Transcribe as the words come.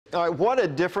All right, what a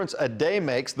difference a day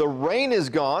makes. The rain is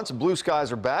gone, some blue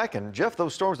skies are back, and Jeff,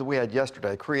 those storms that we had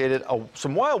yesterday created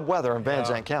some wild weather in Van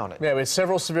Zandt County. Yeah, we had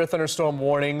several severe thunderstorm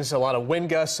warnings, a lot of wind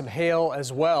gusts, some hail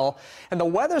as well. And the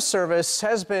Weather Service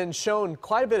has been shown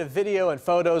quite a bit of video and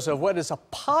photos of what is a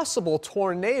possible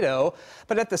tornado,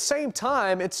 but at the same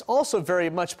time, it's also very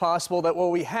much possible that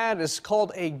what we had is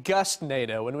called a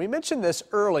gustnado. And we mentioned this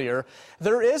earlier.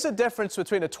 There is a difference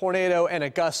between a tornado and a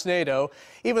gustnado,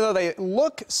 even though they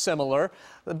look similar.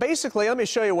 Basically, let me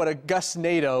show you what a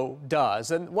gustnado does.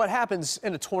 And what happens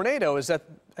in a tornado is that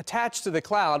attached to the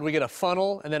cloud, we get a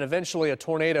funnel and then eventually a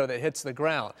tornado that hits the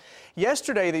ground.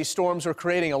 Yesterday, these storms were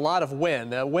creating a lot of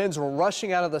wind. The winds were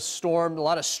rushing out of the storm, a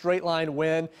lot of straight line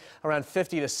wind, around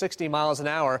 50 to 60 miles an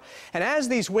hour. And as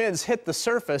these winds hit the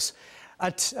surface,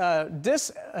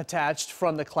 disattached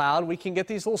from the cloud, we can get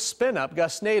these little spin-up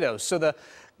gustnados. So the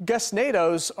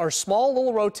gustnados are small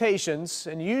little rotations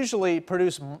and usually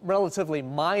produce relatively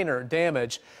minor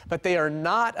damage, but they are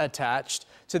not attached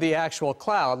to the actual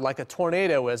cloud like a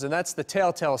tornado is, and that's the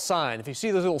telltale sign. If you see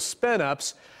those little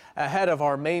spin-ups ahead of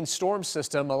our main storm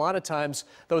system, a lot of times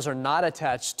those are not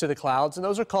attached to the clouds, and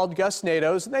those are called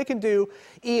gustnados, and they can do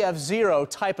EF0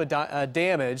 type of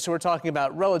damage. So we're talking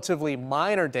about relatively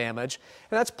minor damage,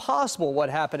 and that's possible what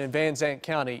happened in Van Zandt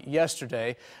County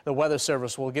yesterday. The Weather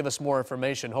Service will give us more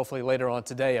information hopefully later on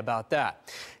today about that.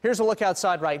 Here's a look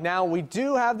outside right now. We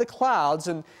do have the clouds,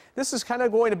 and this is kind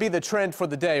of going to be the trend for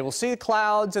the day. We'll see the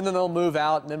clouds and then they'll move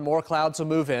out and then more clouds will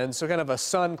move in. So kind of a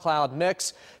sun-cloud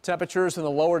mix. Temperatures in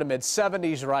the lower to mid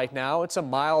 70s right now. It's a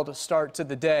mild start to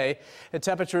the day. And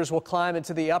temperatures will climb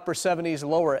into the upper 70s,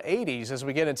 lower 80s as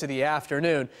we get into the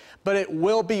afternoon. But it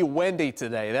will be windy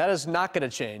today. That is not going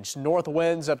to change. North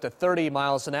winds up to 30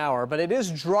 miles an hour, but it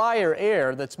is drier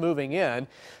air that's moving in.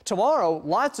 Tomorrow,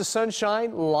 lots of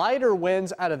sunshine, lighter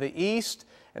winds out of the east,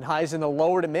 and highs in the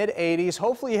lower to mid 80s.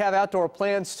 Hopefully you have outdoor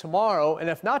plans tomorrow, and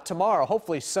if not tomorrow,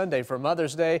 hopefully Sunday for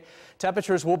Mother's Day.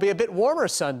 Temperatures will be a bit warmer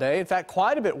Sunday, in fact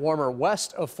quite a bit warmer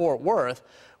west of Fort Worth,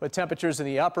 with temperatures in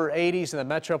the upper 80s in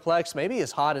the Metroplex, maybe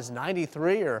as hot as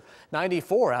 93 or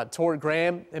 94 out toward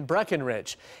Graham and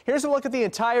Breckenridge. Here's a look at the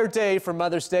entire day for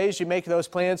Mother's Day as you make those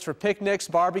plans for picnics,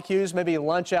 barbecues, maybe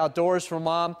lunch outdoors for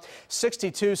mom.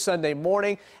 62 Sunday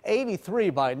morning, 83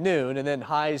 by noon, and then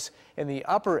highs in the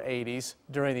upper 80s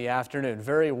during the afternoon.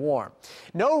 Very warm.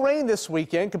 No rain this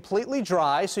weekend, completely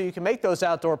dry, so you can make those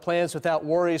outdoor plans without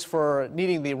worries for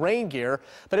needing the rain gear.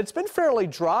 But it's been fairly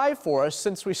dry for us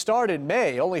since we started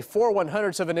May. Only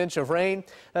 4/100ths of an inch of rain.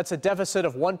 That's a deficit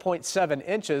of 1.7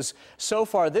 inches. So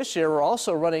far this year, we're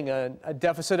also running a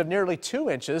deficit of nearly 2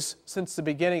 inches since the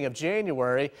beginning of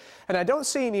January. And I don't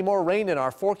see any more rain in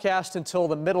our forecast until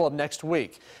the middle of next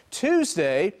week.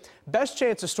 Tuesday, best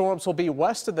chance of storms will be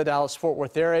west of the Dallas-Fort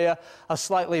Worth area. A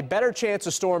slightly better chance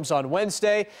of storms on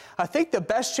Wednesday. I think the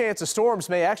best chance of storms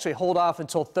may actually hold off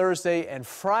until Thursday and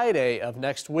Friday of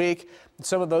next week.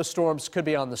 Some of those storms could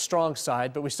be on the strong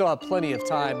side, but we still have plenty of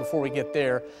time before we get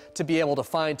there to be able to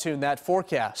fine-tune that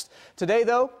forecast. Today,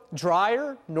 though,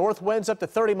 drier, north winds up to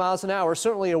 30 miles an hour.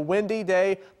 Certainly a windy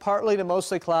day, partly to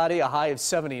mostly cloudy, a high of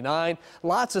 79.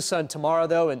 Lots of sun tomorrow,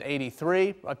 though, and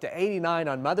 83, up to 89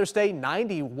 on Mother's Day,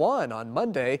 91 on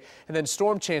Monday, and then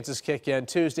storm chances kick in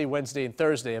Tuesday, Wednesday, and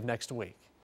Thursday of next week.